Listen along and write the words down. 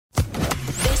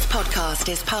podcast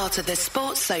is part of the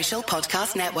Sports Social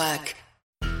Podcast Network.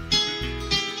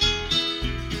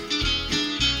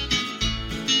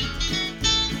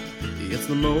 It's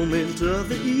the moment of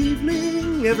the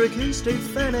evening every K-State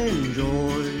fan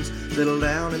enjoys. Settle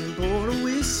down and pour a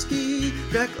whiskey,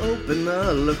 crack open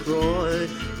a LaCroix.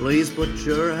 Please put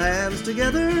your hands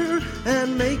together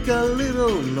and make a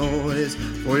little noise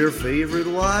for your favorite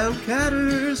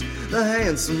Wildcatters, the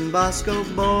handsome Bosco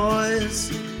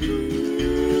Boys.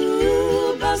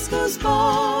 Ooh, Bosco's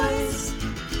Boys.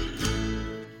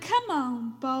 Come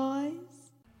on, boys.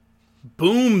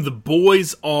 Boom, the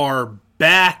boys are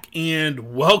back,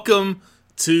 and welcome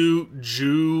to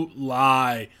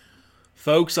July.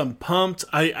 Folks, I'm pumped.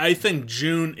 I think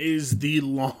June is the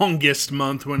longest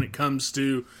month when it comes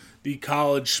to the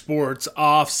college sports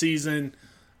off season.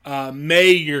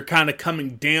 May, you're kind of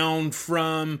coming down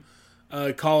from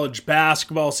college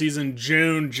basketball season.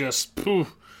 June, just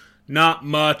not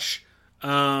much.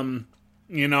 I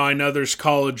know there's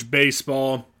college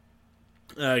baseball.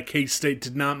 K-State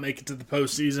did not make it to the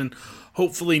postseason.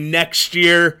 Hopefully next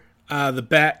year, the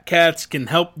Batcats can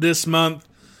help this month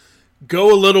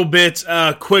go a little bit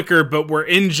quicker, but we're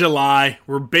in July.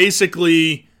 We're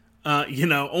basically,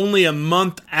 only a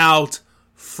month out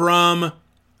from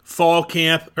fall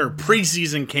camp, or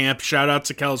preseason camp. Shout out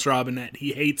to Kels Robinette.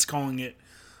 He hates calling it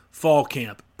fall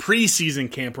camp. Preseason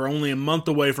camp. We're only a month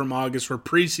away from August where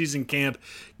preseason camp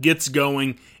gets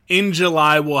going. In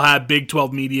July, we'll have Big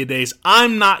 12 Media Days.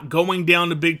 I'm not going down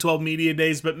to Big 12 Media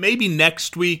Days, but maybe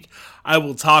next week I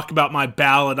will talk about my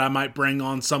ballot. I might bring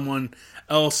on someone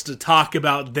else to talk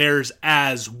about theirs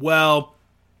as well.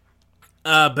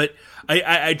 But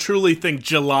I truly think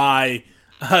July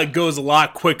goes a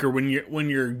lot quicker when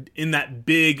you're in that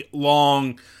big,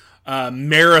 long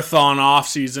marathon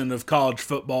offseason of college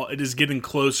football. It is getting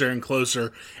closer and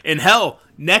closer. And hell,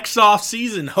 next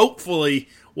offseason, hopefully,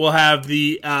 we'll have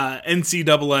the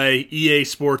NCAA, EA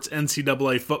Sports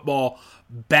NCAA football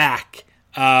back.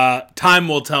 Time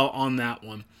will tell on that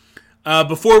one.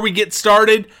 Before we get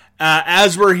started,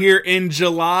 as we're here in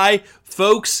July,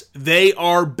 folks, they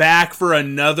are back for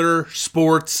another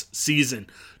sports season.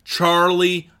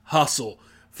 Charlie Hustle.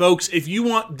 Folks, if you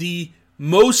want the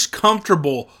most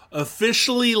comfortable,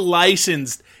 officially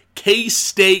licensed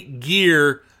K-State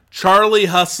gear, Charlie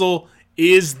Hustle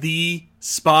is the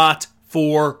spot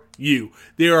for you.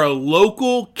 They are a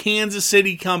local Kansas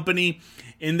City company,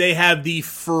 and they have the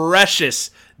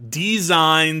freshest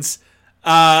designs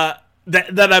that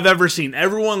I've ever seen.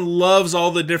 Everyone loves all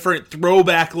the different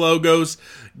throwback logos.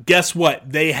 Guess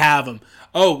what? They have them.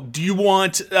 Oh, do you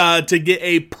want to get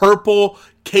a purple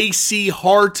KC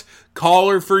Heart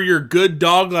collar for your good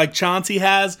dog like Chauncey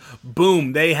has?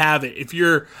 Boom, they have it. If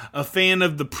you're a fan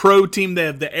of the Pro Team, they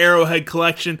have the Arrowhead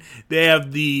collection. They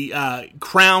have the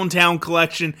Crown Town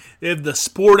collection. They have the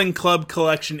Sporting Club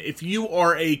collection. If you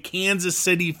are a Kansas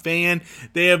City fan,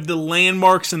 they have the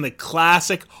Landmarks and the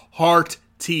Classic Heart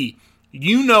Tee.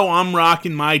 You know I'm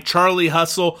rocking my Charlie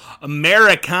Hustle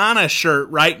Americana shirt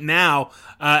right now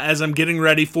as I'm getting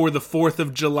ready for the 4th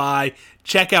of July.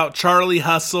 Check out Charlie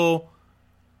Hustle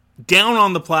down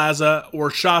on the plaza or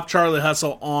shop Charlie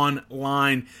Hustle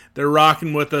online. They're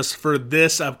rocking with us for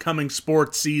this upcoming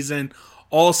sports season,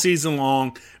 all season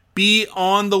long. Be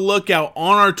on the lookout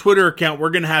on our Twitter account.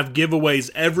 We're going to have giveaways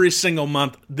every single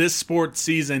month this sports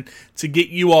season to get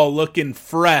you all looking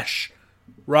fresh,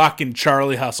 rocking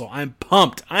Charlie Hustle. I'm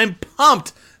pumped. I'm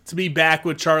pumped to be back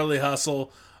with Charlie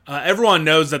Hustle. Everyone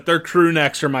knows that their crew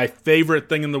necks are my favorite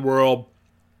thing in the world.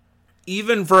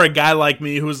 Even for a guy like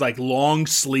me who's like long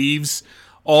sleeves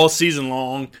all season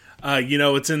long,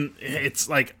 it's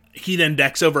like heat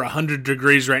index over 100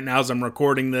 degrees right now as I'm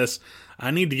recording this.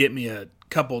 I need to get me a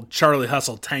couple Charlie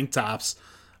Hustle tank tops,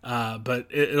 but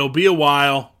it'll be a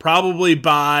while. Probably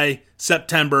by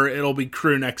September, it'll be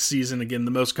crew neck season again.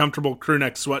 The most comfortable crew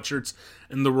neck sweatshirts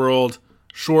in the world,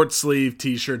 short sleeve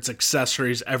t-shirts,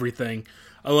 accessories, everything.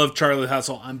 I love Charlie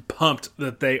Hustle. I'm pumped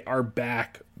that they are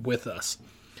back with us.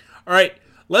 All right,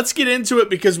 let's get into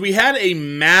it because we had a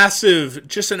massive,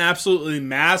 just an absolutely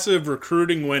massive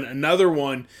recruiting win, another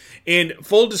one. And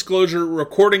full disclosure,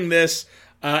 recording this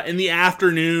in the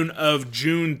afternoon of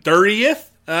June 30th,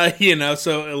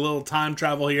 so a little time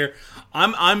travel here.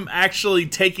 I'm actually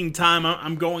taking time.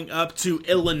 I'm going up to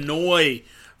Illinois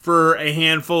for a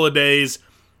handful of days,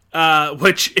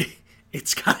 which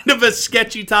it's kind of a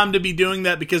sketchy time to be doing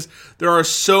that because there are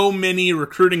so many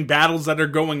recruiting battles that are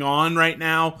going on right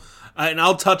now. And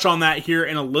I'll touch on that here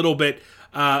in a little bit.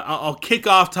 I'll kick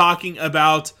off talking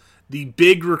about the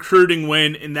big recruiting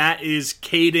win, and that is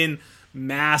Caden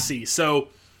Massey. So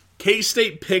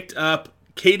K-State picked up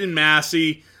Caden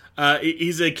Massey,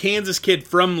 He's a Kansas kid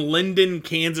from Linden,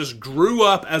 Kansas. Grew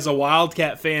up as a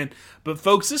Wildcat fan, but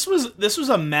folks, this was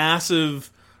a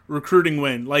massive recruiting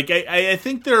win. Like I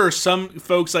think there are some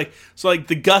folks like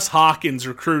the Gus Hawkins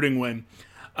recruiting win.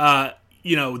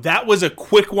 That was a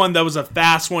quick one. That was a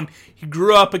fast one. He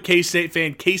grew up a K-State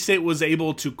fan. K-State was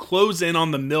able to close in on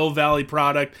the Mill Valley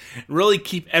product and really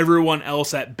keep everyone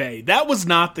else at bay. That was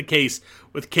not the case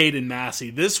with Caden Massey.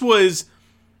 This was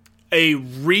a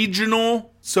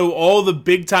regional, so all the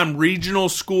big-time regional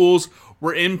schools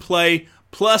were in play,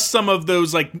 plus some of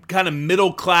those like kind of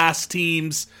middle-class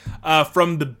teams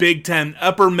from the Big Ten,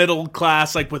 upper middle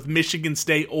class, like with Michigan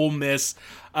State, Ole Miss.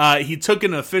 He took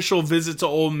an official visit to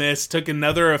Ole Miss, took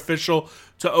another official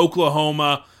to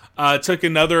Oklahoma, took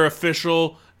another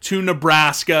official to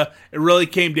Nebraska. It really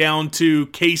came down to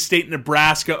K-State,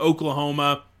 Nebraska,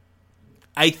 Oklahoma.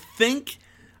 I think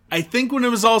when it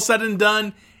was all said and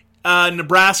done,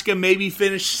 Nebraska maybe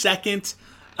finished second.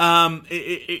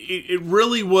 It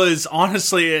really was,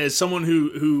 honestly, as someone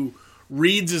who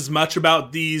reads as much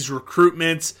about these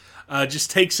recruitments,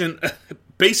 just takes in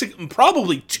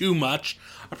probably too much.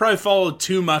 I probably followed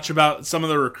too much about some of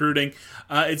the recruiting.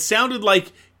 It sounded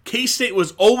like K-State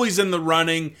was always in the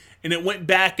running, and it went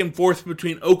back and forth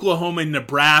between Oklahoma and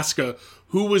Nebraska,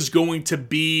 who was going to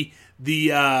be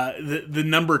the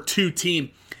number 2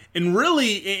 team. And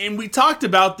really, and we talked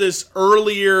about this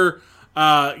earlier,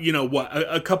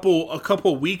 a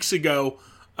couple weeks ago,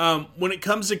 when it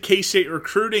comes to K-State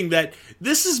recruiting, that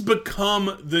this has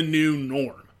become the new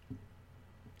norm.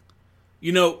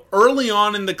 Early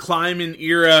on in the Kleiman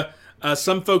era,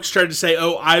 some folks tried to say,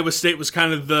 Iowa State was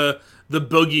kind of the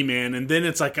boogeyman. And then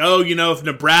it's like, if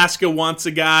Nebraska wants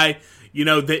a guy,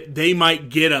 they might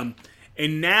get him.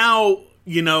 And now,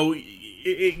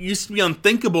 it used to be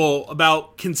unthinkable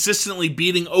about consistently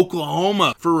beating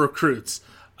Oklahoma for recruits.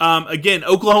 Again,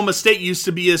 Oklahoma State used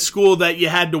to be a school that you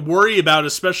had to worry about,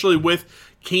 especially with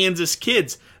Kansas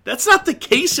kids. That's not the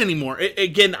case anymore.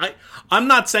 I'm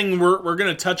not saying we're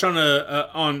going to touch on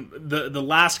the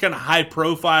last kind of high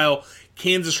profile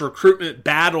Kansas recruitment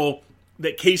battle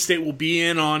that K-State will be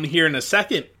in on here in a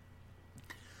second.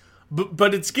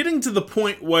 But it's getting to the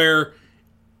point where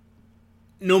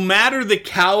no matter the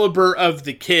caliber of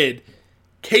the kid,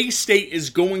 K-State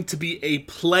is going to be a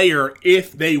player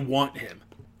if they want him.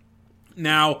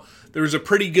 Now, there's a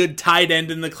pretty good tight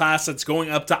end in the class that's going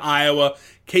up to Iowa.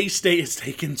 K-State has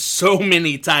taken so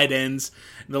many tight ends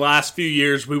in the last few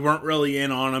years. We weren't really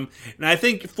in on them. And I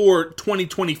think for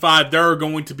 2025, there are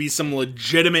going to be some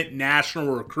legitimate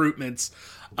national recruitments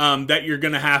that you're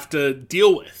going to have to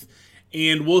deal with.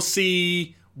 And we'll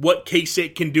see what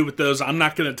K-State can do with those. I'm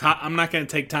not going to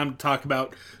take time to talk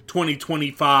about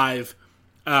 2025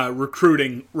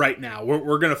 recruiting right now.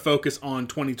 We're going to focus on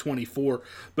 2024.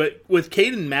 But with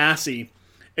Caden Massey,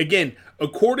 again,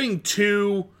 according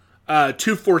to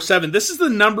 247, this is the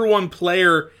number 1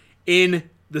 player in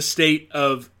the state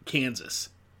of Kansas.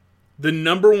 The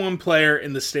number 1 player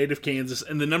in the state of Kansas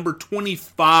and the number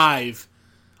 25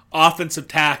 offensive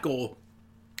tackle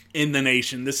in the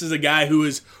nation. This is a guy who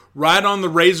is right on the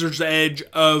razor's edge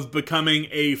of becoming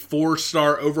a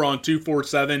 4-star over on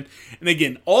 247. And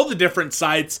again, all the different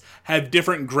sites have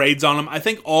different grades on them. I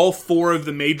think all 4 of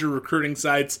the major recruiting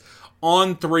sites,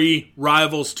 On3,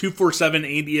 Rivals, 247,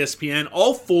 and ESPN,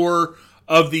 all 4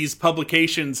 of these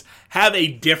publications have a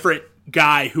different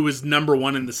guy who is number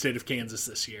 1 in the state of Kansas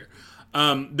this year.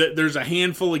 There's a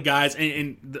handful of guys,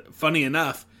 and funny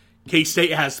enough,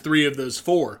 K-State has 3 of those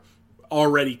 4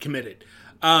 already committed.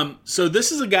 So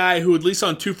this is a guy who, at least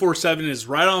on 247, is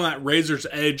right on that razor's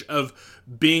edge of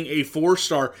being a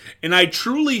 4-star. And I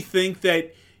truly think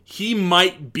that he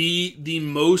might be the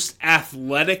most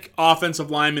athletic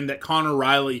offensive lineman that Connor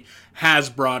Riley has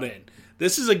brought in.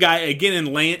 This is a guy, again, in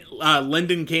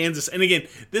Linden, Kansas. And again,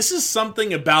 this is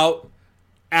something about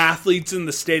athletes in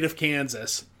the state of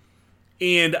Kansas.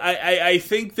 And I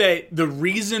think that the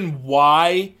reason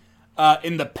why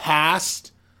in the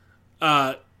past,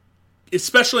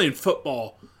 especially in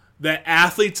football, that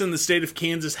athletes in the state of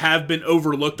Kansas have been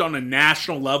overlooked on a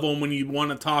national level. And when you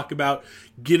want to talk about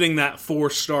getting that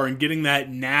 4-star and getting that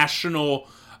national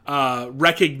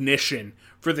recognition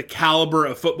for the caliber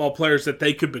of football players that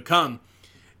they could become,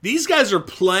 these guys are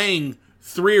playing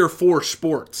 3 or 4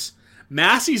 sports.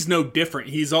 Massey's no different.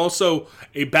 He's also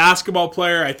a basketball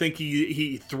player. I think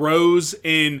he throws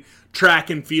in track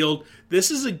and field.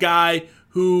 This is a guy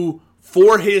who,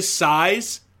 for his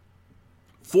size,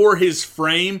 for his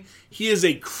frame, he is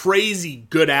a crazy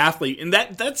good athlete. And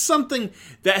that's something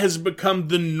that has become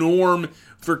the norm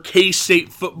for K-State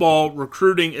football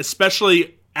recruiting,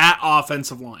 especially at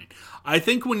offensive line. I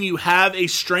think when you have a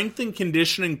strength and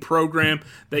conditioning program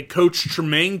that Coach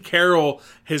Tremaine Carroll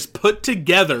has put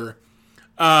together,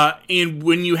 and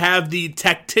when you have the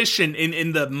tactician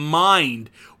in the mind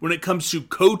when it comes to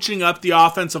coaching up the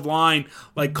offensive line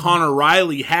like Connor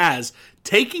Riley has,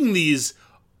 taking these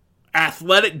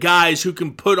athletic guys who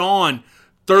can put on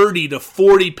 30 to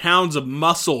 40 pounds of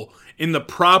muscle in the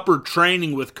proper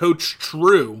training with Coach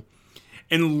True,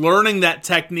 and learning that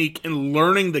technique and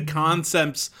learning the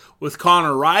concepts with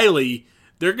Connor Riley,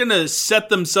 they're going to set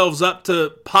themselves up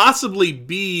to possibly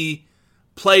be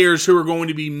players who are going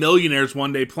to be millionaires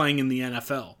one day playing in the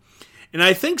NFL. And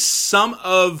I think some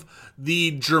of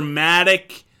the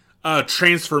dramatic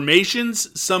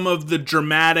transformations, some of the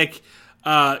dramatic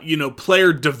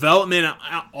player development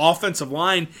offensive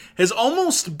line has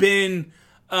almost been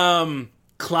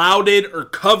clouded or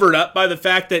covered up by the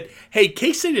fact that, hey,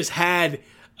 K-State has had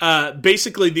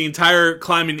basically the entire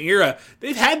Kleiman era.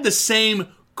 They've had the same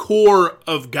core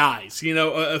of guys.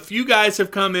 A few guys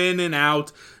have come in and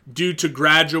out due to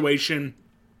graduation.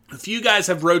 A few guys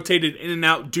have rotated in and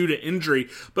out due to injury.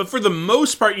 But for the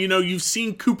most part, you've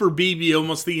seen Cooper Beebe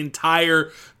almost the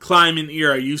entire Kleiman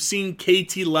era. You've seen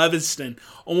KT Leviston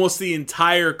almost the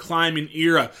entire Kleiman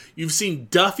era. You've seen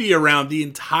Duffy around the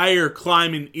entire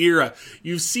Kleiman era.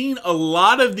 You've seen a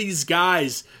lot of these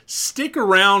guys stick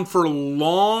around for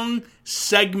long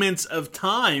segments of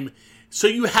time. So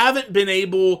you haven't been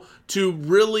able to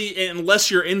really,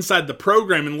 unless you're inside the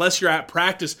program, unless you're at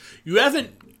practice, you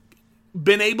haven't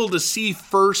been able to see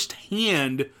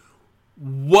firsthand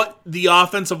what the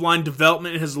offensive line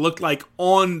development has looked like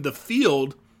on the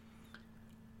field.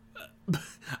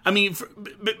 I mean,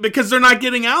 because they're not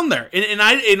getting out there, and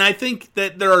I think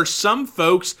that there are some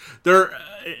folks there.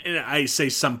 And I say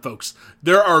some folks.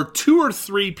 There are 2 or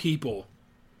 3 people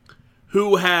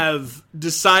who have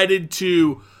decided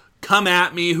to come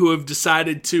at me, who have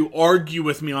decided to argue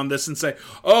with me on this and say,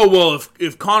 oh, well,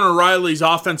 if Connor Riley's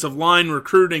offensive line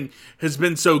recruiting has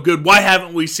been so good, why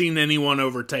haven't we seen anyone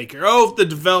overtake her? Oh, if the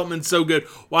development's so good,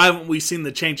 why haven't we seen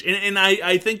the change? And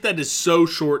I think that is so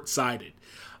short-sighted.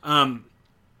 And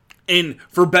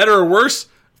for better or worse,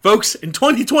 folks, in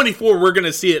 2024, we're going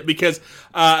to see it because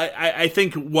I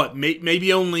think,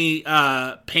 maybe only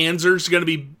Panzer's going to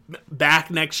be back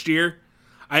next year.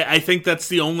 I think that's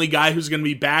the only guy who's going to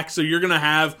be back. So you're going to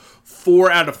have 4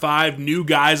 out of 5 new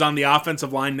guys on the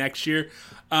offensive line next year.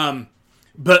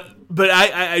 But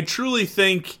I truly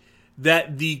think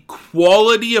that the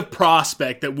quality of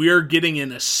prospect that we are getting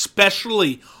in,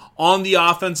 especially on the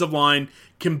offensive line,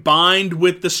 combined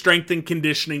with the strength and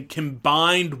conditioning,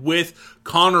 combined with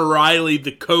Connor Riley,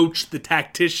 the coach, the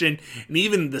tactician, and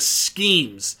even the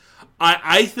schemes,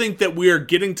 I think that we are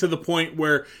getting to the point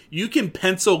where you can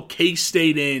pencil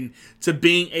K-State in to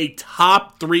being a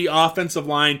top 3 offensive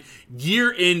line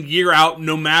year in, year out,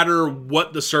 no matter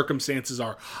what the circumstances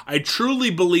are. I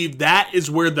truly believe that is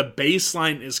where the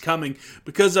baseline is coming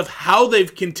because of how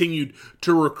they've continued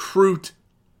to recruit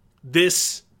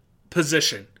this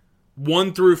position,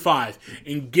 1 through 5,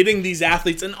 and getting these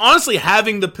athletes and honestly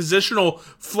having the positional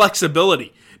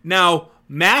flexibility. Now,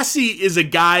 Massey is a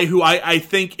guy who I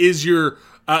think is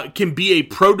can be a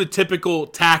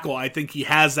prototypical tackle. I think he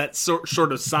has that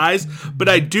sort of size, but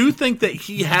I do think that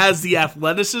he has the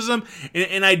athleticism,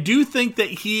 and I do think that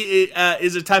he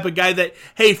is a type of guy that,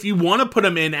 hey, if you want to put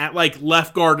him in at like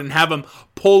left guard and have him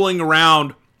pulling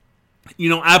around,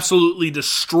 absolutely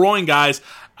destroying guys,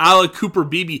 a la Cooper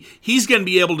Beebe, he's going to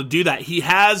be able to do that. He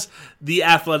has the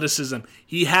athleticism.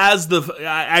 He has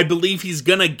I believe he's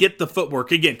going to get the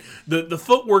footwork. Again, the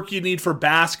footwork you need for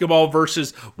basketball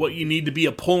versus what you need to be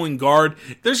a pulling guard,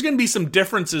 there's going to be some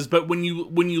differences, but when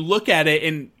you look at it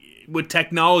and with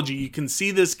technology, you can see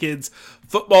this kid's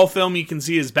football film, you can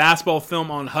see his basketball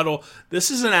film on Huddle. This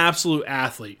is an absolute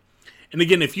athlete. And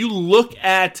again, if you look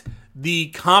at the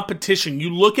competition, you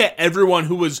look at everyone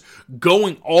who was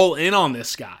going all in on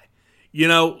this guy.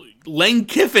 Lane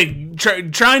Kiffin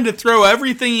trying to throw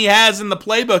everything he has in the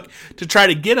playbook to try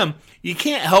to get him. You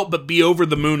can't help but be over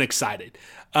the moon excited.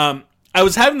 I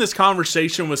was having this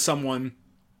conversation with someone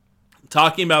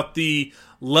talking about the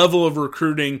level of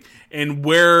recruiting and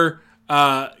where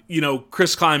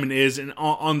Chris Klieman is and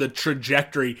on the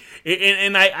trajectory.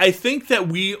 And I think that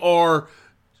we are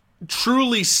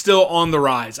truly still on the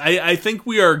rise. I think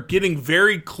we are getting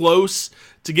very close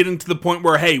to getting to the point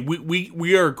where, hey,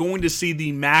 we are going to see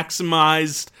the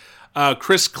maximized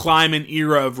Chris Klieman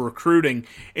era of recruiting.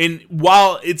 And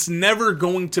while it's never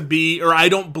going to be, or I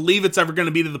don't believe it's ever going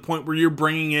to be to the point where you're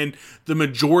bringing in the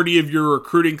majority of your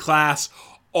recruiting class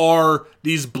are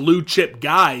these blue chip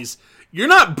guys, you're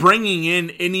not bringing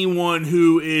in anyone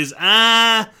who is,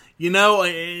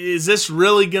 is this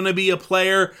really going to be a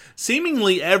player?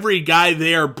 Seemingly every guy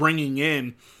they are bringing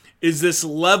in is this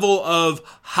level of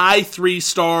high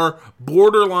 3-star,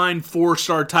 borderline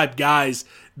 4-star type guys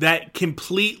that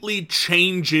completely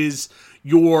changes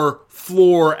your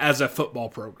floor as a football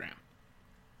program.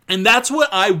 And that's what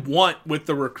I want with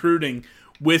the recruiting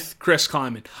with Chris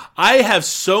Klieman. I have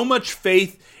so much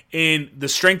faith in the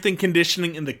strength and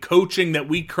conditioning and the coaching that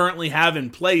we currently have in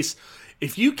place.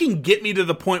 If you can get me to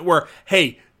the point where,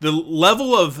 hey, the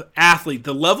level of athlete,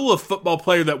 the level of football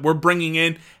player that we're bringing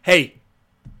in, hey,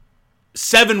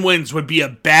 7 wins would be a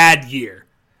bad year.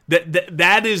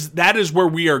 That is where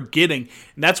we are getting.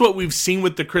 And that's what we've seen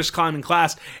with the Chris Klieman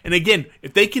class. And again,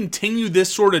 if they continue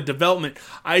this sort of development,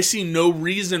 I see no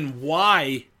reason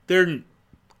why they're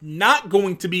not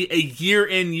going to be a year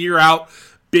in, year out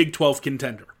Big 12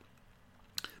 contender.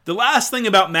 The last thing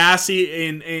about Massey,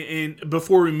 and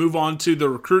before we move on to the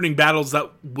recruiting battles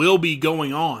that will be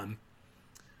going on,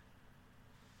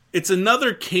 it's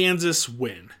another Kansas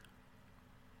win.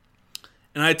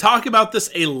 And I talk about this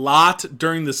a lot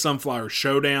during the Sunflower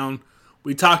Showdown.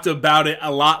 We talked about it a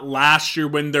lot last year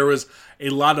when there was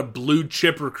a lot of blue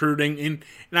chip recruiting. And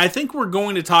I think we're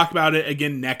going to talk about it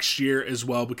again next year as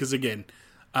well. Because again,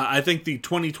 I think the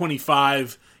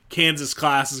 2025 Kansas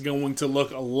class is going to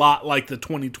look a lot like the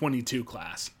 2022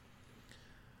 class.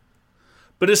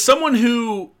 But as someone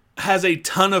who has a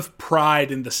ton of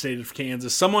pride in the state of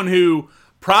Kansas, someone who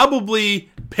probably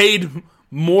paid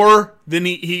more than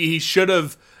he should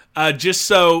have, just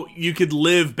so you could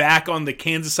live back on the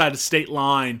Kansas side of state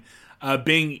line,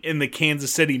 being in the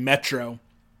Kansas City metro.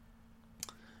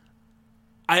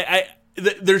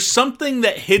 There's something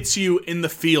that hits you in the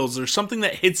feels. There's something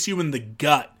that hits you in the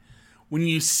gut when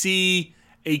you see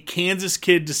a Kansas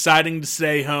kid deciding to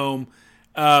stay home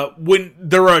when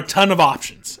there are a ton of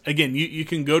options. Again, you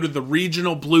can go to the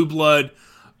regional blue blood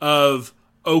of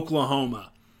Oklahoma.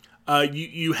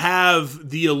 You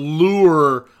have the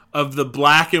allure of the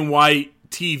black and white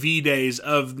TV days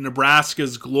of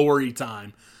Nebraska's glory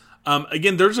time.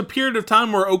 Again, there's a period of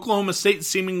time where Oklahoma State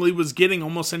seemingly was getting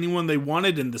almost anyone they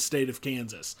wanted in the state of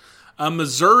Kansas.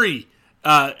 Missouri,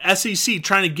 SEC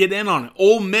trying to get in on it.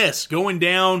 Ole Miss going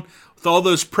down with all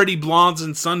those pretty blondes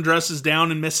and sundresses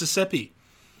down in Mississippi.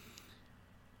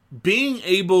 Being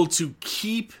able to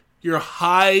keep your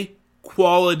high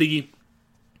quality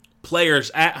players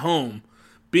at home,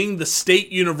 being the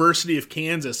State University of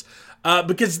Kansas,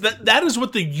 because that is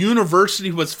what the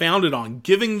university was founded on,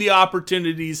 giving the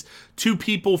opportunities to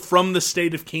people from the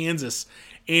state of Kansas,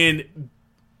 and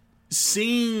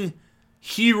seeing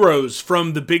heroes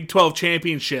from the Big 12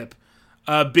 championship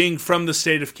being from the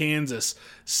state of Kansas,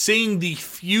 seeing the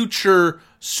future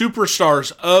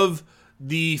superstars of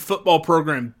the football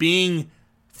program being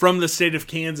from the state of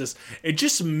Kansas, it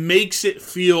just makes it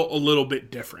feel a little bit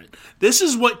different. This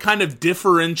is what kind of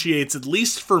differentiates, at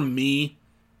least for me,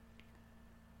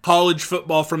 college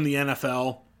football from the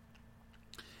NFL,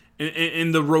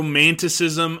 and the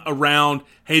romanticism around,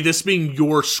 hey, this being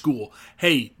your school,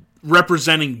 hey,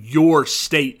 representing your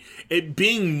state, it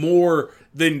being more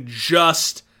than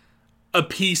just a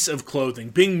piece of clothing,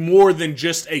 being more than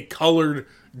just a colored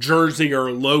jersey or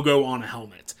a logo on a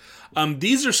helmet.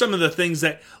 These are some of the things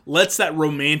that lets that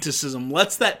romanticism,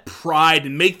 lets that pride,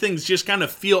 and make things just kind of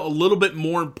feel a little bit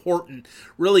more important,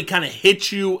 really kind of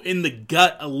hit you in the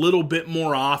gut a little bit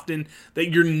more often,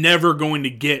 that you're never going to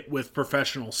get with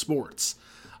professional sports.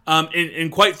 And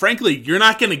quite frankly, you're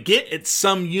not going to get at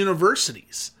some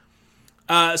universities.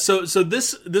 So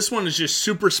this one is just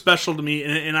super special to me,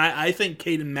 and I think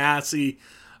Caden Massey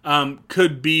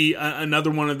could be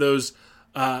another one of those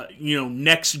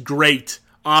next great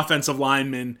offensive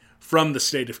linemen from the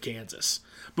state of Kansas.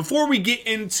 Before we get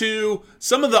into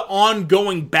some of the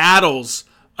ongoing battles,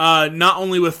 not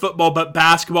only with football but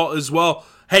basketball as well,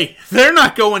 hey, they're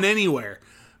not going anywhere.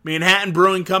 Manhattan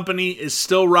Brewing Company is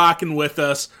still rocking with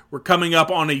us. We're coming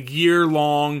up on a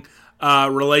year-long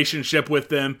relationship with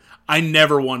them. I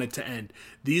never want it to end.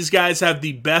 These guys have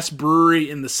the best brewery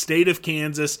in the state of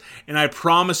Kansas, and I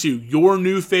promise you, your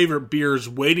new favorite beer is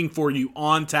waiting for you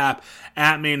on tap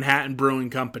at Manhattan Brewing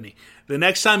Company. The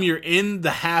next time you're in the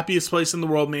happiest place in the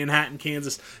world, Manhattan,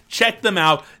 Kansas, check them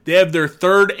out. They have their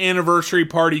 3rd anniversary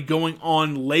party going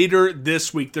on later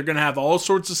this week. They're going to have all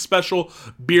sorts of special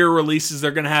beer releases. They're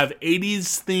going to have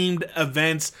 80s-themed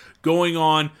events going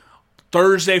on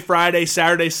Thursday, Friday,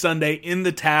 Saturday, Sunday in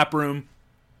the tap room.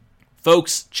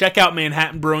 Folks, check out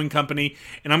Manhattan Brewing Company.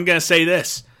 And I'm going to say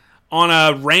this. On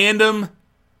a random,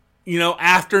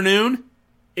 afternoon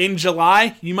in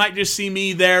July, you might just see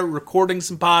me there recording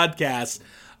some podcasts.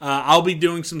 I'll be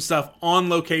doing some stuff on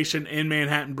location in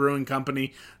Manhattan Brewing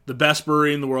Company, the best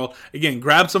brewery in the world. Again,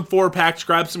 grab some 4-packs,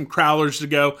 grab some crowlers to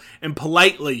go, and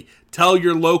politely tell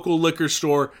your local liquor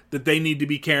store that they need to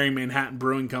be carrying Manhattan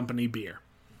Brewing Company beer.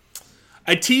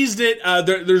 I teased it.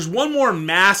 There's one more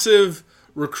massive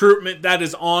recruitment that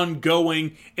is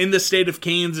ongoing in the state of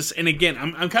Kansas. And again,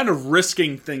 I'm kind of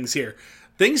risking things here.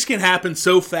 Things can happen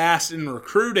so fast in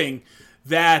recruiting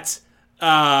that,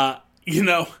 I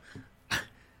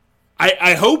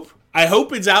hope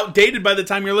it's outdated by the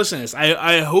time you're listening to this.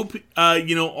 I hope,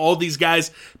 all these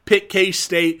guys pick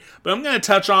K-State, but I'm going to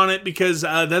touch on it because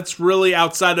that's really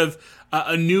outside of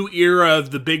a new era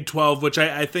of the Big 12, which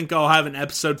I think I'll have an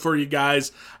episode for you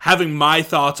guys, having my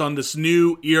thoughts on this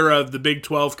new era of the Big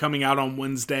 12 coming out on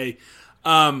Wednesday.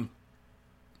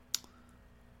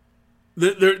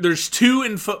 There's 2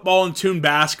 in football and 2 in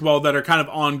basketball that are kind of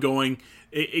ongoing.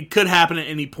 It could happen at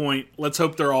any point. Let's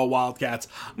hope they're all Wildcats.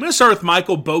 I'm going to start with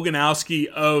Michael Boganowski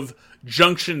of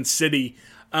Junction City.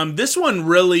 This one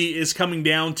really is coming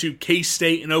down to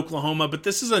K-State and Oklahoma, but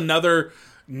this is another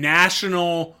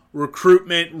national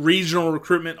recruitment, regional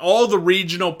recruitment. All the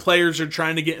regional players are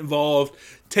trying to get involved,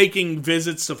 taking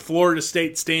visits to Florida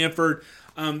State, Stanford.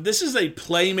 This is a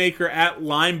playmaker at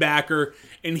linebacker,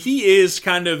 and he is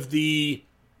kind of the,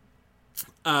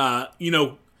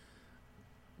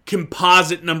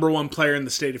 composite number 1 player in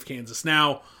the state of Kansas.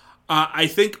 Now, I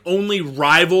think only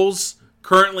Rivals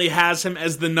currently has him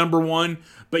as the number 1,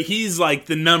 but he's like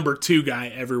the number 2 guy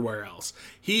everywhere else.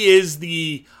 He is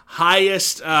the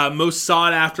highest, most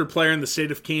sought-after player in the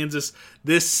state of Kansas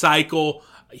this cycle.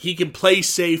 He can play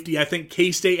safety. I think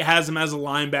K-State has him as a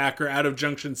linebacker out of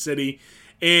Junction City.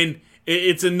 And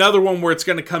it's another one where it's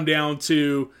going to come down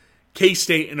to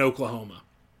K-State and Oklahoma.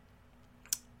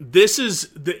 This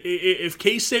is if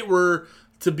K-State were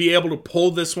to be able to pull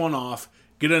this one off,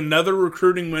 get another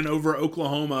recruiting win over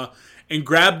Oklahoma, and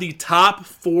grab the top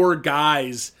 4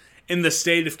 guys in the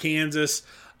state of Kansas,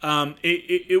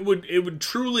 it would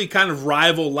truly kind of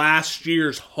rival last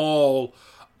year's haul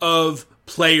of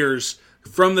players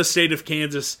from the state of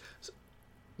Kansas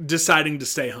deciding to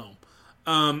stay home.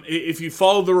 If you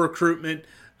follow the recruitment,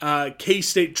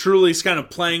 K-State truly is kind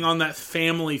of playing on that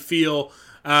family feel.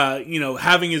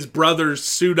 Having his brothers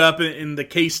suit up in the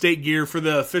K-State gear for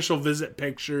the official visit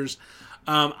pictures.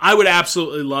 I would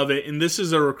absolutely love it. And this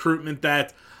is a recruitment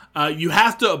that you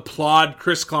have to applaud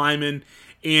Chris Kleiman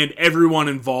and everyone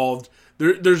involved.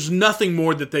 There's nothing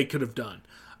more that they could have done.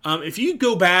 If you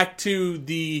go back to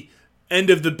the end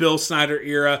of the Bill Snyder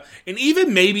era, and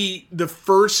even maybe the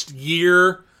first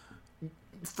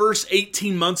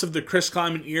 18 months of the Chris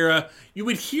Kleiman era, you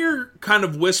would hear kind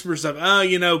of whispers of,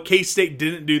 K-State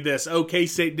didn't do this. Oh,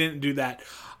 K-State didn't do that.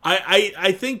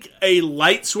 I think a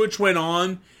light switch went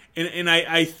on, and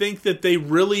I think that they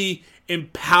really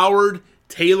empowered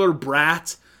Taylor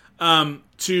Bratt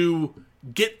to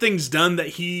get things done that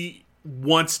he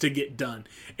wants to get done.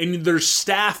 And there's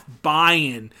staff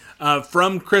buy-in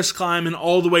from Chris Kleiman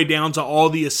all the way down to all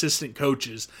the assistant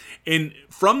coaches. And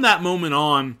from that moment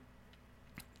on,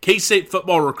 K-State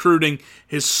football recruiting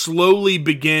has slowly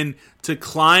begun to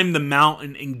climb the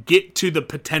mountain and get to the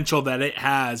potential that it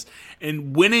has.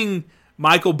 And winning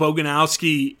Michael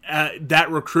Boganowski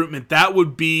that recruitment, that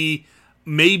would be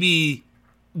maybe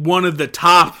one of the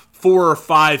top 4 or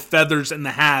 5 feathers in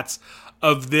the hats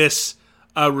of this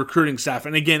recruiting staff.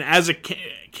 And again, as a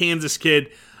Kansas kid,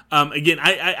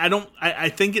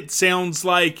 I think it sounds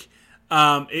like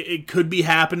it could be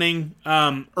happening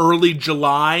early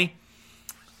July.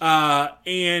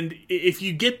 And if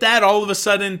you get that, all of a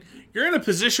sudden, you're in a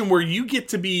position where you get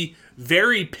to be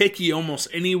very picky almost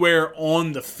anywhere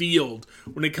on the field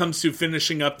when it comes to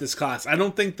finishing up this class. I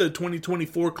don't think the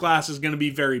 2024 class is going to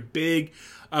be very big,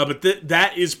 but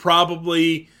that is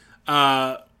probably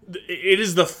it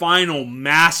is the final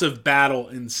massive battle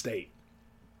in state.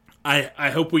 I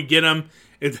hope we get them.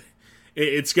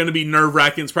 It's going to be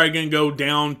nerve-wracking. It's probably going to go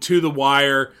down to the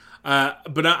wire.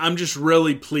 But I'm just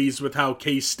really pleased with how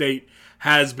K-State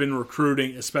has been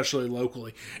recruiting, especially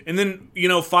locally. And then,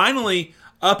 finally,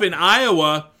 up in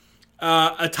Iowa,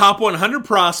 a top 100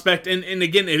 prospect. And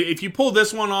again, if you pull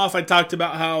this one off, I talked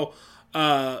about how,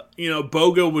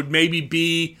 Boga would maybe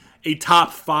be a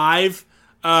top 5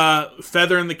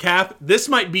 feather in the cap. This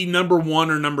might be number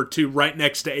 1 or number 2 right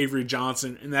next to Avery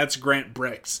Johnson, and that's Grant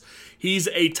Bricks. He's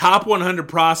a top 100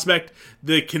 prospect.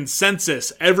 The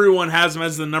consensus, everyone has him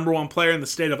as the number 1 player in the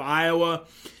state of Iowa.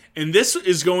 And this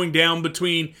is going down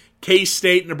between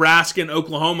K-State, Nebraska, and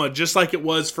Oklahoma, just like it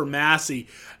was for Massey.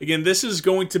 Again, this is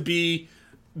going to be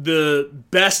the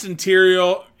best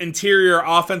interior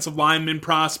offensive lineman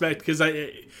prospect, because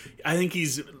I think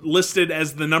he's listed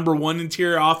as the number 1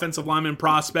 interior offensive lineman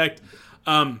prospect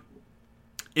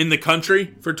in the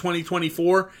country for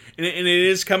 2024. And it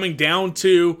is coming down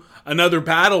to another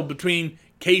battle between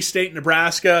K-State,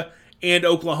 Nebraska, and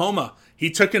Oklahoma. He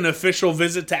took an official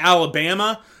visit to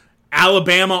Alabama.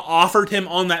 Alabama offered him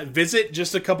on that visit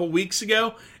just a couple weeks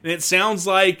ago, and it sounds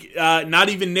like not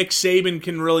even Nick Saban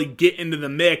can really get into the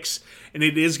mix, and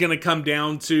it is going to come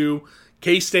down to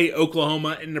K-State,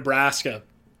 Oklahoma, and Nebraska.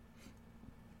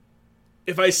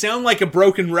 If I sound like a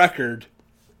broken record,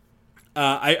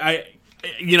 I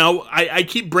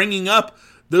keep bringing up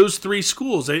those 3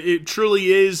 schools. It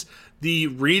truly is the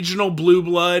regional blue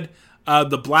blood,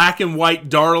 the black and white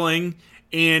darling,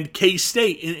 and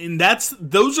K-State, and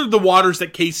those are the waters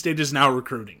that K-State is now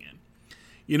recruiting in.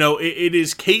 It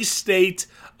is K-State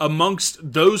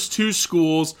amongst those 2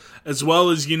 schools, as well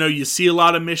as, you see a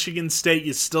lot of Michigan State,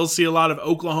 you still see a lot of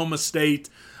Oklahoma State,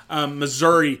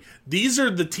 Missouri. These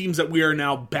are the teams that we are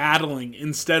now battling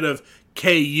instead of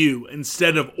KU,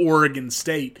 instead of Oregon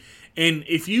State. And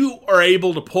if you are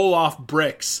able to pull off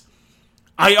bricks,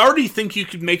 I already think you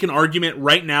could make an argument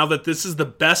right now that this is the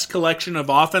best collection of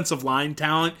offensive line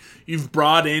talent you've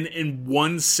brought in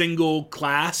one single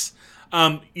class.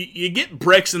 You get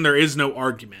bricks and there is no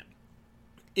argument.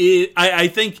 I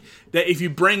think that if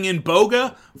you bring in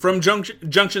Boga from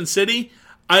Junction City,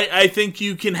 I think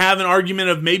you can have an argument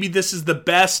of maybe this is the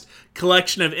best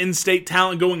collection of in-state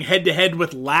talent going head-to-head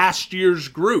with last year's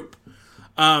group.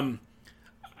 I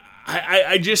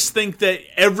just think that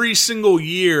every single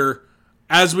year,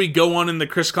 as we go on in the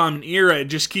Chris Klieman era, it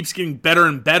just keeps getting better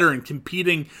and better and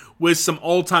competing with some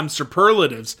all-time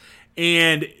superlatives.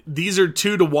 And these are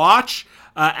 2 to watch.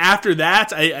 After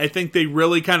that, I think they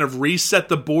really kind of reset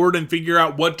the board and figure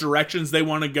out what directions they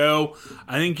want to go.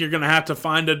 I think you're going to have to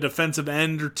find a defensive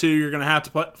end or 2. You're going to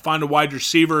have to find a wide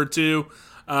receiver or 2,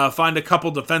 find a couple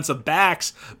defensive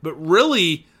backs. But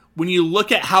really, when you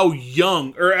look at how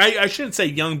young, or I shouldn't say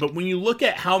young, but when you look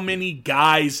at how many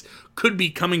guys could be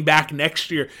coming back next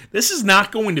year, this is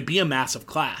not going to be a massive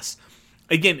class.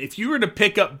 Again, if you were to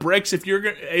pick up bricks, if you're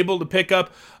able to pick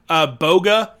up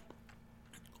Boga,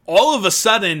 all of a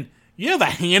sudden you have a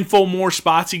handful more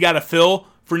spots you got to fill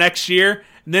for next year,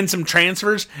 and then some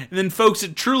transfers, and then folks,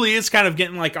 it truly is kind of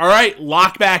getting like, all right,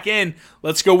 lock back in,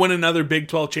 let's go win another Big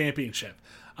 12 championship.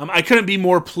 I couldn't be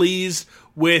more pleased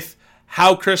with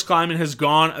how Chris Klieman has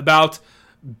gone about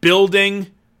building,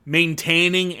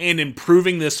 maintaining, and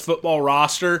improving this football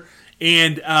roster.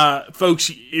 And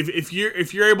folks, if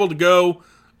you're able to go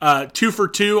 2 for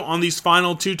 2 on these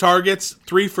final 2 targets,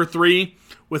 3 for 3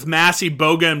 with Massey,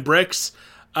 Boga, and bricks,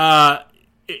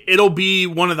 it'll be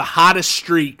one of the hottest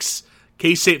streaks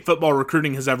K-State football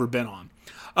recruiting has ever been on.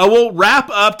 We'll wrap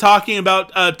up talking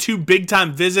about 2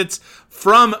 big-time visits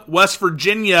from West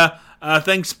Virginia.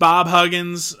 Thanks, Bob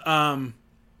Huggins,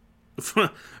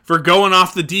 for going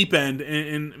off the deep end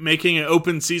and making an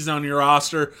open season on your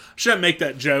roster. I shouldn't make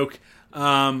that joke,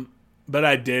 but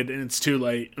I did, and it's too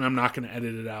late, and I'm not going to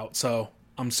edit it out, so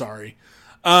I'm sorry.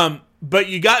 But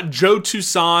you got Joe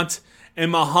Toussaint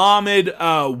and Muhammad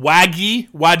Waji,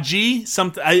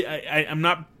 something. I'm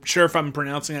not sure if I'm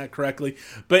pronouncing that correctly,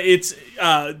 but it's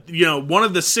one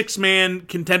of the 6-man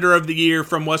contender of the year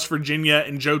from West Virginia,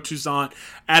 and Joe Toussaint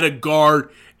at a guard,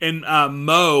 and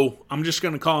Mo. I'm just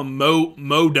going to call him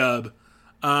Modub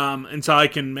until I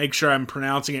can make sure I'm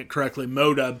pronouncing it correctly.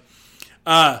 Modub.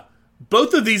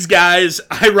 Both of these guys,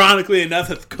 ironically enough,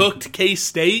 have cooked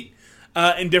K-State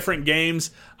in different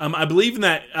games. I believe in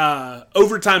that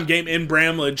overtime game in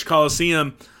Bramlage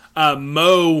Coliseum,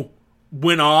 Mo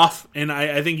went off, and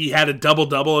I think he had a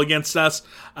double-double against us.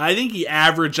 I think he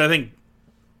averaged,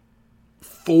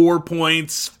 4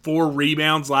 points, 4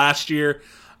 rebounds last year.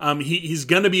 He's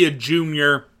going to be a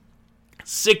junior,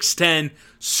 6'10",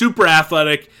 super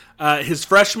athletic. His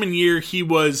freshman year, he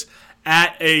was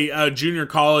at a junior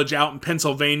college out in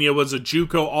Pennsylvania, was a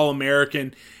JUCO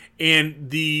All-American, and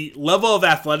the level of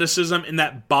athleticism in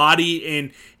that body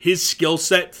and his skill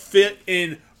set fit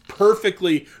in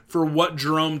perfectly for what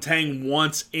Jerome Tang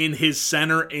wants in his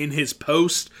center, in his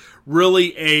post.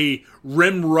 Really a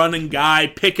rim-running guy,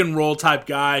 pick-and-roll type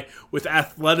guy with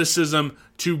athleticism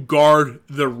to guard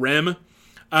the rim.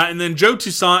 And then Joe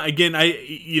Toussaint, again,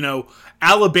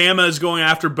 Alabama is going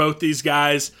after both these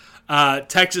guys.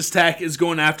 Texas Tech is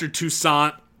going after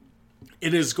Toussaint.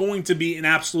 It is going to be an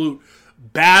absolute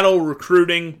battle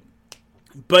recruiting.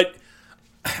 But,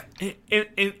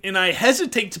 and I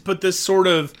hesitate to put this sort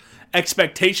of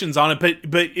expectations on it.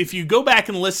 But if you go back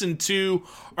and listen to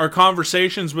our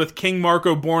conversations with King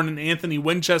Marco Bourne and Anthony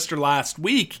Winchester last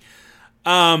week,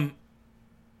 they're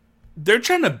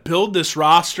trying to build this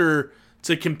roster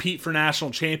to compete for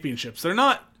national championships. They're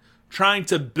not trying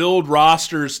to build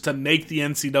rosters to make the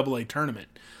NCAA tournament.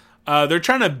 They're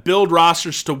trying to build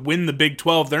rosters to win the Big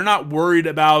 12. They're not worried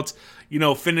about,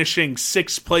 finishing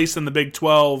 6th place in the Big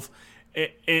 12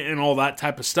 and all that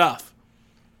type of stuff.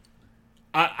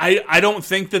 I don't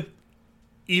think that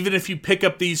even if you pick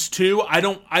up these two, I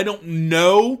don't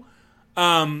know.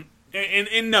 And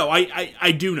no,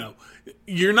 I do know.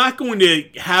 You're not going to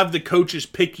have the coaches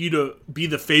pick you to be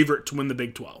the favorite to win the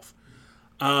Big 12.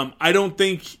 I don't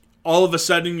think all of a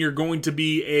sudden you're going to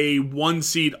be a 1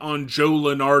 seed on Joe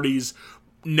Lunardi's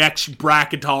next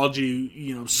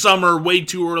bracketology, summer, way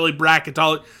too early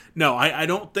bracketology. No, I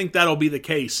don't think that'll be the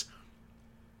case.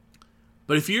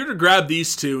 But if you were to grab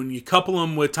these two and you couple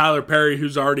them with Tyler Perry,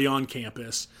 who's already on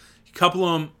campus, you couple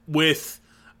them with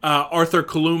Arthur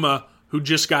Kaluma, who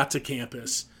just got to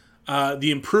campus,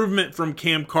 the improvement from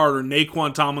Cam Carter,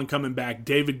 Naquan Tomlin coming back,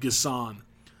 David Gasson.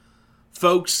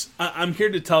 Folks, I'm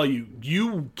here to tell you,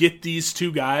 you get these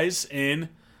two guys in,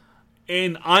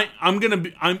 and I'm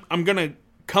gonna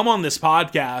come on this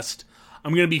podcast.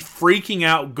 I'm gonna be freaking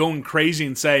out, going crazy,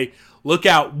 and say, "Look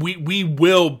out! We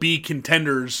will be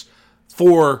contenders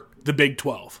for the Big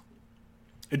 12."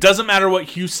 It doesn't matter what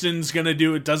Houston's gonna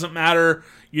do. It doesn't matter,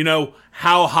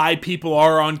 how high people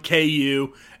are on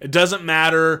KU. It doesn't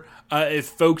matter. If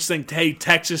folks think, hey,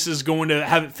 Texas is going to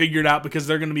have it figured out because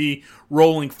they're going to be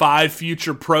rolling 5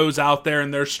 future pros out there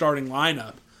in their starting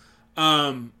lineup.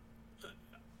 I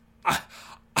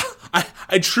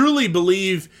truly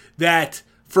believe that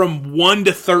from 1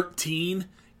 to 13,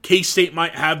 K-State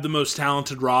might have the most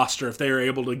talented roster if they are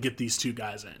able to get these two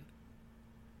guys in.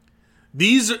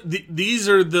 These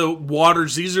are the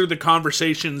waters, these are the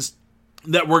conversations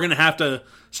that we're going to have to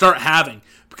start having.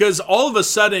 Because all of a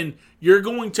sudden, you're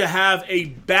going to have a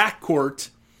backcourt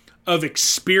of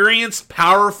experienced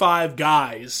Power 5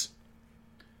 guys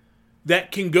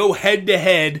that can go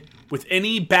head-to-head with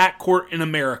any backcourt in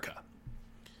America.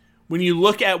 When you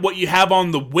look at what you have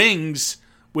on the wings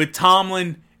with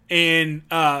Tomlin and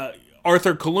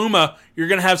Arthur Kaluma, you're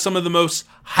going to have some of the most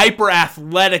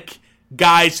hyper-athletic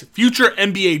guys, future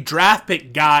NBA draft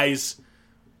pick guys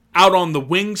out on the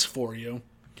wings for you.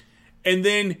 And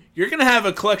then you're going to have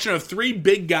a collection of 3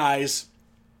 big guys,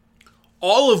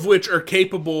 all of which are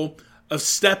capable of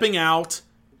stepping out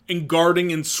and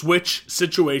guarding in switch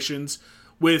situations.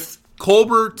 With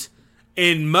Colbert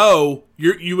and Mo,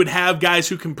 you would have guys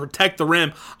who can protect the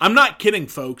rim. I'm not kidding,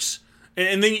 folks.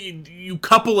 And then you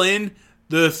couple in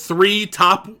the 3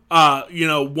 top,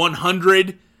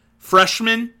 100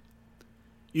 freshmen.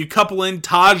 You couple in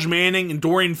Taj Manning and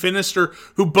Dorian Finister,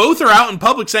 who both are out in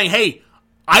public saying, hey,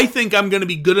 I think I'm going to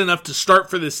be good enough to start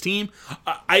for this team.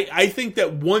 I think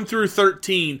that 1 through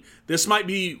 13, this might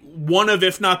be one of,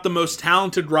 if not the most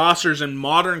talented rosters in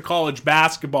modern college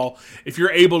basketball if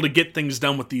you're able to get things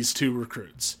done with these 2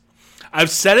 recruits. I've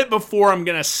said it before, I'm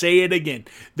going to say it again.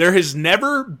 There has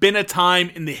never been a time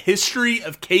in the history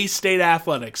of K-State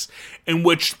athletics in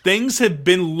which things have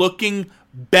been looking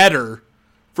better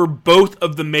for both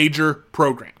of the major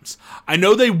programs. I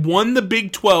know they won the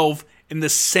Big 12 in the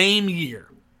same year.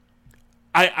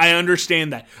 I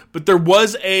understand that. But there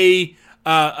was a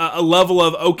level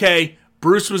of, okay,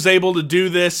 Bruce was able to do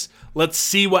this. Let's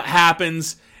see what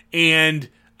happens. And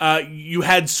you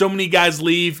had so many guys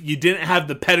leave. You didn't have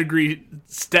the pedigree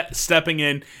stepping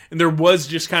in. And there was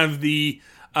just kind of the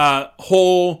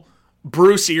whole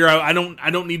Bruce era. I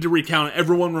don't need to recount it.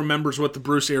 Everyone remembers what the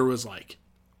Bruce era was like.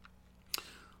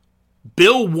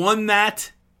 Bill won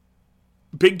that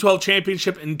Big 12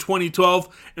 championship in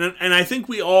 2012, and I think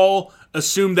we all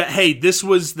assumed that, hey, this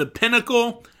was the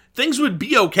pinnacle. Things would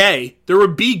be okay. There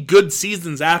would be good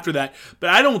seasons after that, but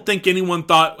I don't think anyone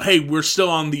thought, hey, we're still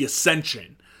on the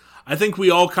ascension. I think we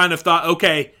all kind of thought,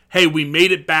 okay, hey, we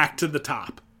made it back to the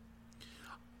top.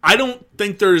 I don't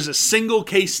think there's a single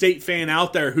K-State fan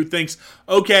out there who thinks,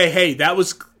 okay, hey, that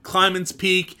was Kleiman's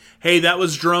peak. Hey, that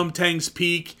was Jerome Tang's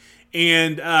peak.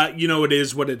 And, it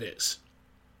is what it is.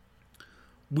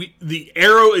 The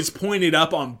arrow is pointed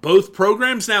up on both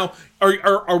programs. Now,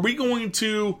 are we going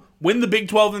to win the Big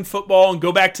 12 in football and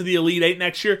go back to the Elite 8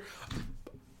 next year?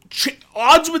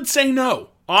 Odds would say no.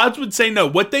 Odds would say no.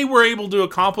 What they were able to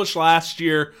accomplish last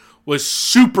year was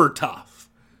super tough.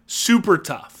 Super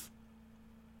tough.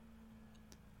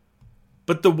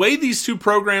 But the way these 2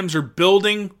 programs are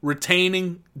building,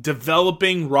 retaining,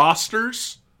 developing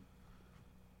rosters,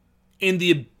 and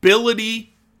the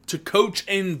ability to coach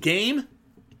in game,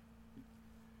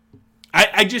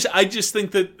 I just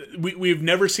think that we've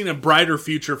never seen a brighter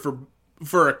future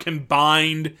for a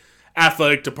combined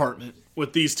athletic department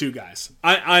with these two guys.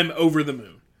 I'm over the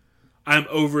moon. I'm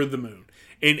over the moon.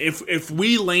 And if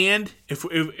we land, if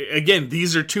again,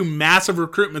 these are two massive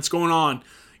recruitments going on,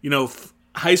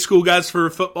 high school guys for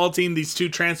a football team, these two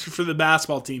transfer for the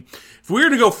basketball team. If we were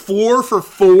to go 4 for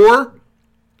 4,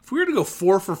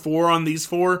 on these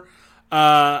 4,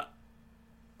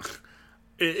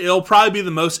 it'll probably be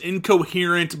the most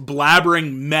incoherent,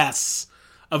 blabbering mess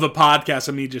of a podcast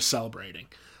of me just celebrating.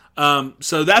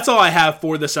 So that's all I have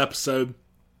for this episode.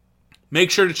 Make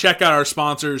sure to check out our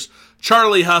sponsors,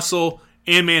 Charlie Hustle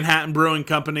and Manhattan Brewing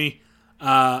Company.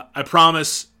 I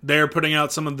promise they're putting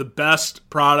out some of the best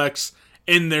products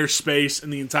in their space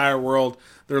in the entire world.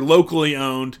 They're locally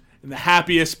owned in the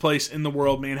happiest place in the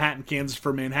world, Manhattan, Kansas,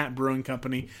 for Manhattan Brewing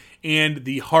Company, and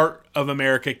the heart of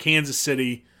America, Kansas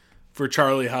City, for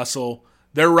Charlie Hustle.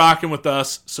 They're rocking with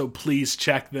us, so please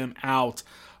check them out.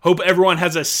 Hope everyone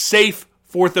has a safe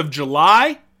 4th of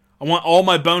July. I want all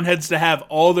my boneheads to have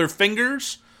all their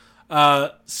fingers.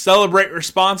 Celebrate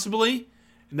responsibly.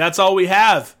 And that's all we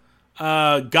have.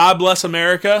 God bless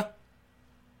America.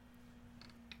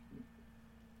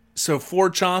 So for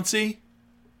Chauncey,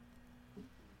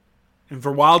 and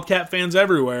for Wildcat fans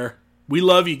everywhere, we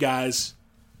love you guys.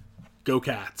 Go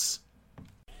Cats.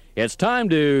 It's time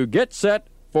to get set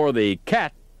for the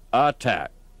Cat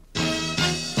Attack. You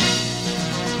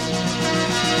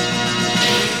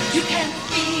can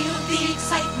feel the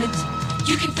excitement.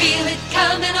 You can feel it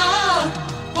coming on.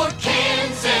 For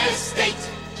Kansas State,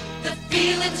 the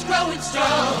feeling's growing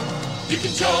strong. You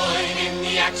can join in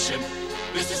the action.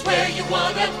 This is where you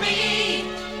want to be.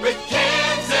 With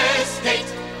Kansas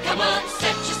State, come on,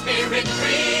 set your spirit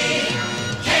free.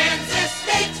 Kansas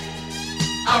State,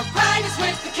 our pride is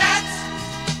with the Cats.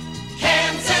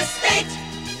 Kansas State,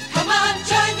 come on,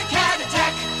 join the Cat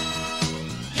Attack.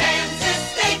 Kansas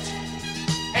State,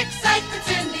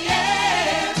 excitement's in the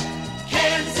air.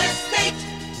 Kansas State,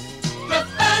 the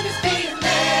fun is being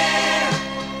there.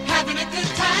 Having a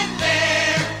good time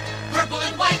there. Purple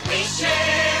and white we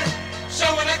share,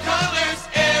 showing our colors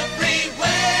everywhere.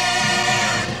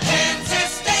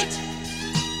 Kansas State,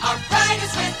 our pride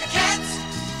is with the Cats.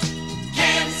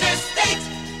 Kansas State,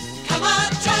 come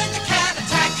on, join the Cat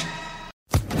Attack.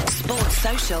 Sports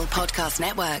Social Podcast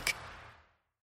Network.